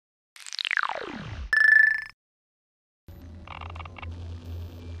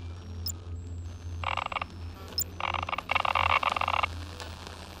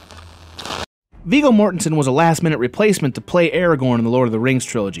Viggo Mortensen was a last-minute replacement to play Aragorn in the Lord of the Rings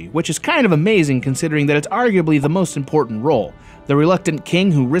trilogy, which is kind of amazing considering that it's arguably the most important role. The reluctant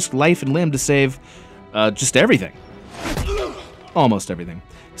king who risked life and limb to save, just everything. Almost everything.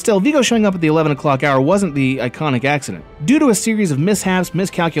 Still, Viggo showing up at the 11 o'clock hour wasn't the iconic accident. Due to a series of mishaps,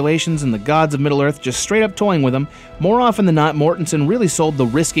 miscalculations, and the gods of Middle-earth just straight up toying with him, more often than not, Mortensen really sold the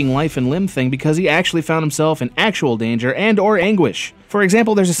risking life and limb thing because he actually found himself in actual danger and or anguish. For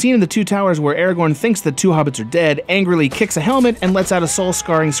example, there's a scene in The Two Towers where Aragorn thinks the two hobbits are dead, angrily kicks a helmet, and lets out a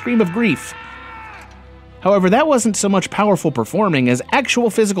soul-scarring scream of grief. However, that wasn't so much powerful performing as actual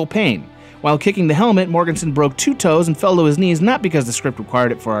physical pain. While kicking the helmet, Mortensen broke 2 toes and fell to his knees not because the script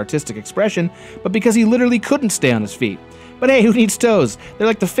required it for artistic expression, but because he literally couldn't stay on his feet. But hey, who needs toes? They're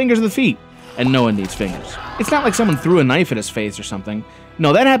like the fingers of the feet. And no one needs fingers. It's not like someone threw a knife at his face or something.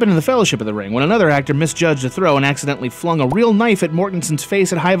 No, that happened in The Fellowship of the Ring, when another actor misjudged a throw and accidentally flung a real knife at Mortensen's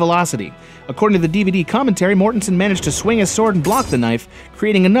face at high velocity. According to the DVD commentary, Mortensen managed to swing his sword and block the knife,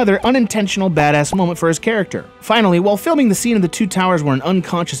 creating another unintentional badass moment for his character. Finally, while filming the scene in The Two Towers where an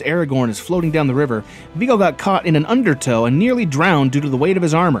unconscious Aragorn is floating down the river, Viggo got caught in an undertow and nearly drowned due to the weight of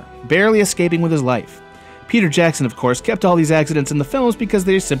his armor, barely escaping with his life. Peter Jackson, of course, kept all these accidents in the films because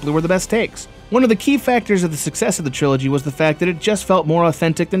they simply were the best takes. One of the key factors of the success of the trilogy was the fact that it just felt more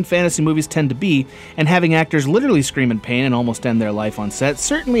authentic than fantasy movies tend to be, and having actors literally scream in pain and almost end their life on set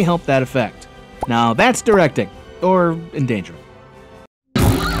certainly helped that effect. Now that's directing, or endangering.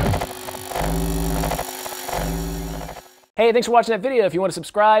 Hey, thanks for watching that video. If you want to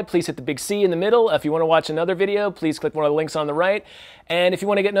subscribe, please hit the big C in the middle. If you want to watch another video, please click one of the links on the right. And if you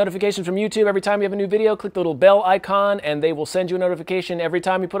want to get notifications from YouTube every time you have a new video, click the little bell icon and they will send you a notification every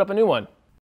time you put up a new one.